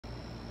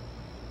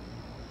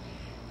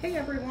Hey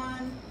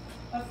everyone!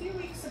 A few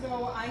weeks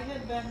ago I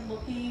had been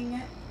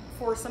looking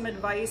for some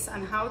advice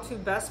on how to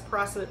best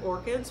process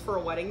orchids for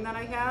a wedding that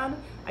I had.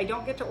 I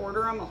don't get to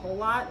order them a whole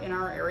lot in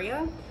our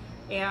area,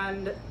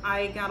 and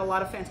I got a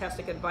lot of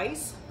fantastic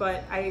advice,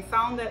 but I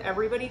found that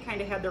everybody kind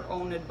of had their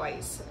own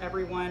advice.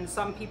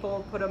 Some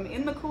people put them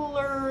in the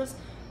coolers,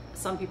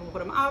 some people put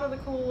them out of the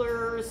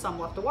coolers, some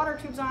left the water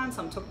tubes on,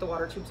 some took the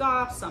water tubes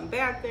off, some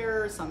back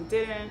there, some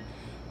didn't,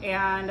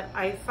 and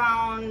I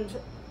found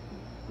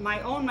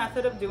my own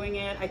method of doing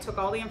it. I took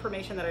all the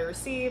information that I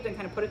received and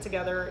kind of put it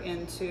together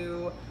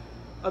into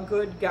a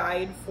good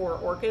guide for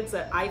orchids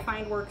that I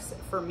find works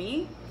for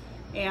me,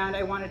 and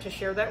I wanted to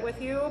share that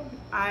with you.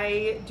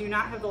 I do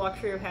not have the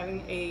luxury of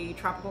having a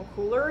tropical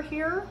cooler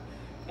here,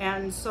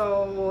 and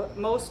so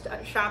most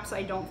shops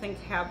I don't think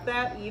have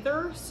that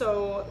either.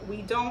 So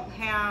we don't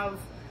have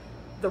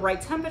the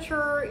right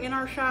temperature in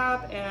our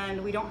shop,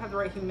 and we don't have the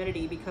right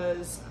humidity,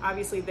 because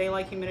obviously they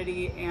like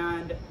humidity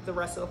and the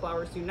rest of the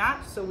flowers do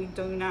not, so we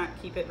do not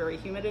keep it very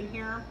humid in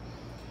here.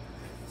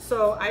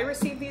 So I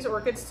received these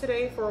orchids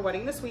today for a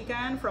wedding this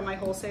weekend from my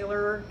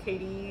wholesaler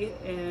Katie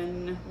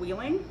in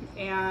Wheeling,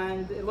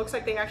 and it looks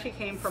like they actually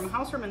came from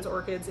Houserman's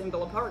Orchids in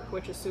Villa Park,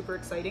 which is super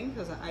exciting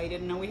because I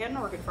didn't know we had an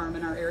orchid farm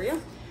in our area.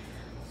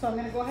 So I'm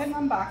going to go ahead and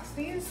unbox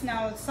these.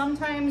 Now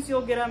sometimes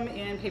you'll get them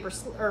in paper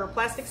or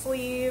plastic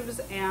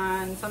sleeves,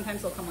 and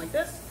sometimes they'll come like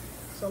this.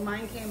 So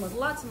mine came with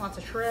lots and lots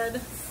of shred,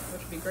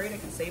 which would be great. I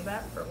can save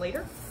that for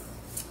later.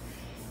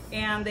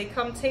 And they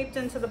come taped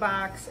into the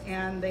box,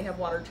 and they have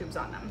water tubes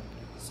on them.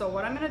 So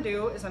what I'm going to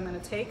do is I'm going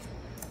to take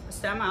the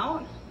stem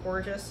out,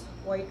 gorgeous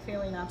white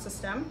Phalaenopsis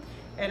stem,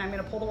 and I'm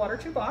going to pull the water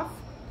tube off.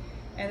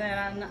 And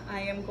then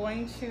I am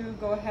going to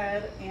go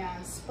ahead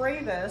and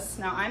spray this.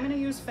 Now I'm going to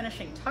use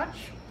Finishing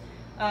Touch.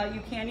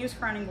 You can use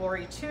Crowning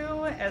Glory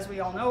too. As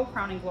we all know,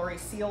 Crowning Glory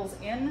seals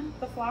in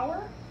the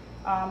flower,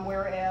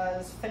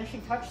 whereas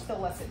Finishing Touch still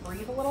lets it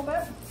breathe a little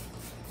bit.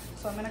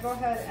 So I'm going to go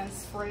ahead and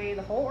spray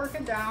the whole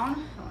orchid down. I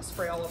don't want to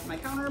spray all over my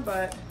counter,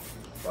 but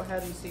go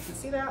ahead and so you can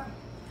see that.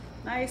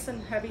 Nice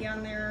and heavy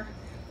on there.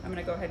 I'm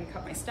going to go ahead and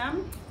cut my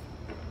stem,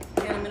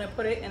 and I'm going to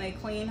put it in a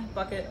clean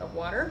bucket of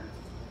water.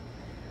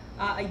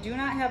 I do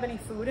not have any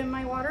food in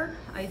my water.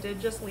 I did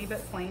just leave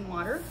it plain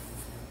water.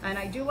 And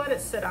I do let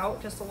it sit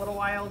out just a little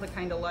while to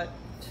kind of let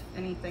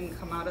anything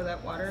come out of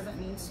that water that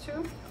needs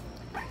to.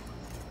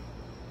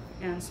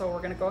 And so we're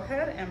going to go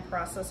ahead and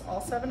process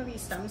all 7 of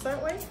these stems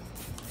that way.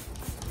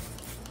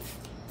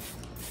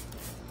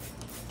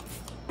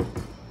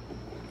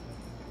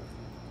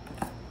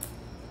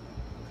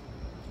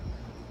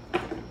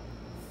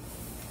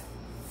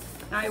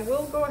 Now I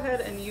will go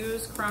ahead and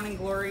use Crowning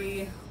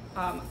Glory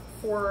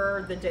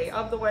for the day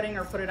of the wedding,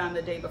 or put it on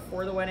the day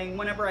before the wedding,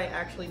 whenever I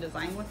actually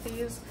design with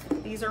these.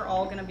 These are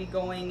all going to be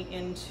going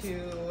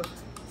into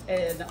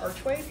an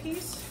archway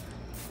piece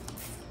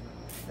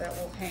that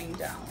will hang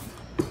down.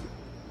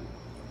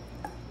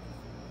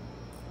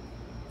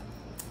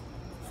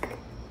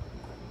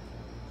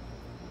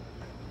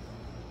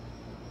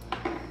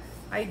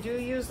 I do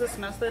use this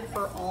method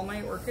for all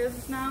my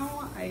orchids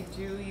now. I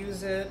do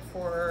use it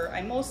for,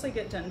 I mostly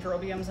get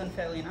dendrobiums and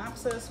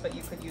Phalaenopsis, but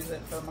you could use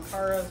it for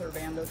mokaras or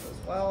vandas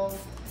as well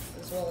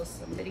as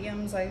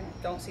cymbidiums. I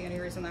don't see any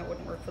reason that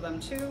wouldn't work for them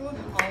too.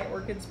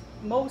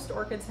 Most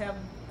orchids have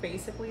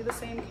basically the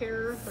same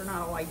care. They're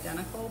not all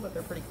identical, but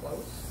they're pretty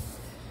close.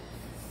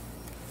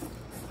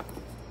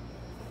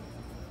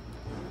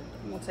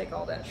 And we'll take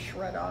all that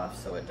shred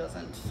off so it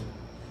doesn't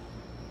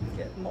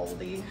get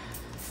moldy.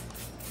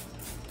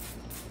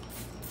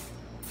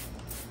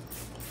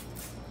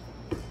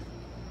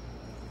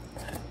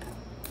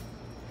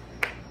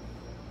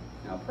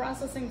 Now,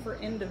 processing for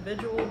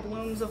individual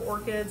blooms of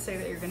orchids, say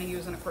that you're going to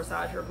use in a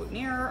corsage or a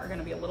boutonniere, are going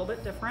to be a little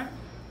bit different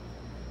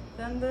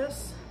than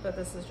this, but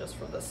this is just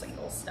for the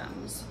single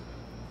stems.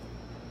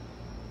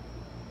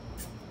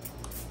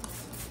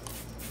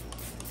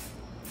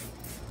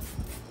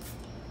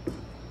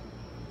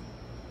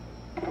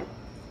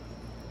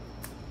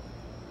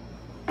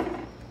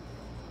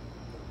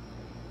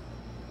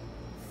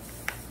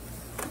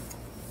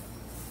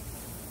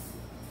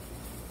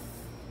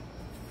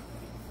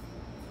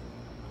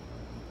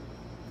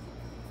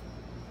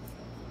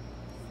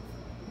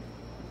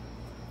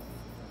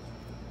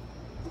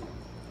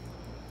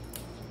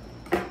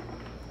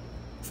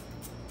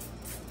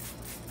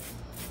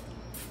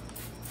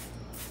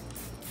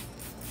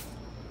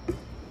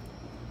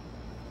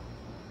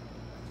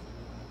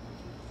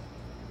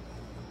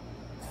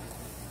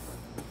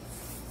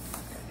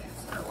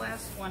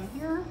 Last one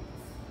here.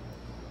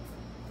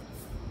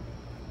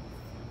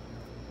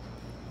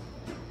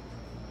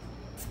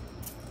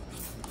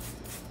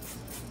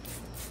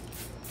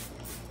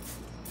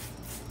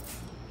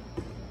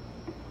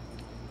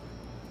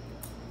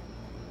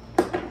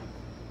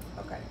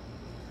 Okay,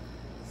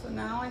 so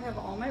now I have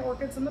all my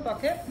orchids in the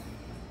bucket.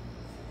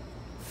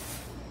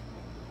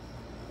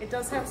 It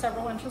does have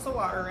several inches of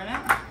water in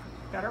it.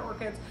 Got our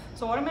orchids.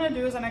 So what I'm going to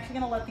do is I'm actually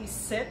going to let these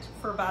sit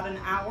for about an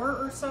hour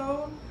or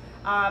so.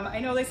 I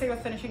know they say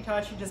with finishing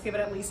touch, you just give it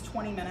at least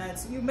 20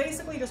 minutes. You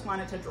basically just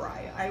want it to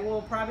dry. I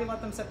will probably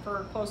let them sit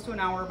for close to an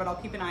hour, but I'll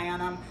keep an eye on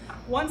them.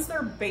 Once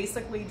they're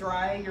basically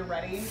dry, you're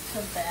ready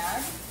to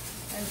bag.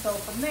 And so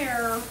from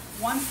there,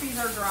 once these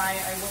are dry,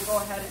 I will go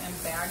ahead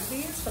and bag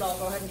these, but I'll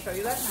go ahead and show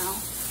you that now.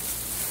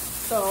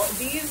 So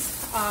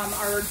these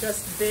are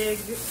just big,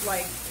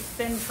 like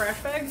thin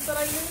trash bags that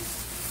I use.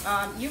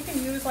 You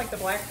can use like the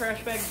black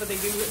trash bags, but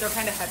they're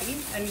kind of heavy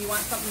and you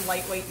want something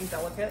lightweight and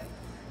delicate.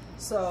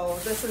 So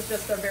this is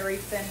just a very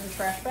thin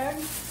trash bag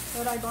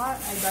that I bought.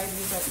 I buy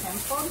these at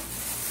Sam's Club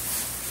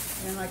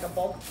in like a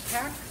bulk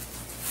pack.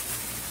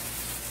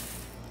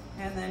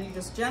 And then you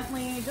just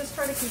gently, just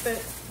try to keep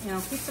it, you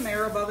know, keep some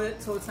air above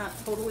it so it's not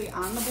totally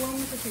on the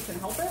blooms if you can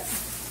help it.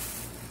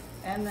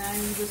 And then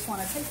you just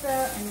want to take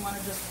that and you want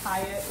to just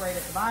tie it right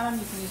at the bottom.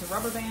 You can use a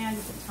rubber band,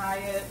 you can tie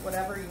it,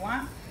 whatever you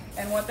want.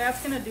 And what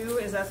that's going to do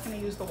is that's going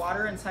to use the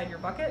water inside your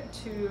bucket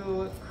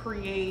to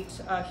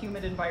create a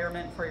humid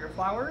environment for your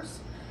flowers,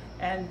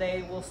 and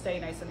they will stay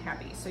nice and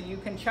happy. So you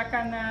can check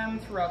on them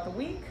throughout the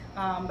week,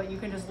 but you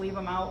can just leave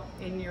them out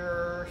in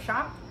your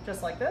shop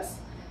just like this,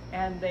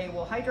 and they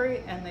will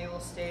hydrate and they will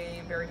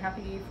stay very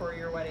happy for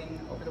your wedding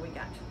over the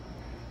weekend.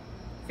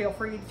 Feel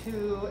free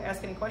to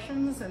ask any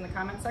questions in the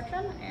comment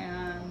section,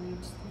 and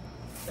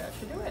that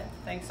should do it.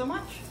 Thanks so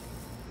much.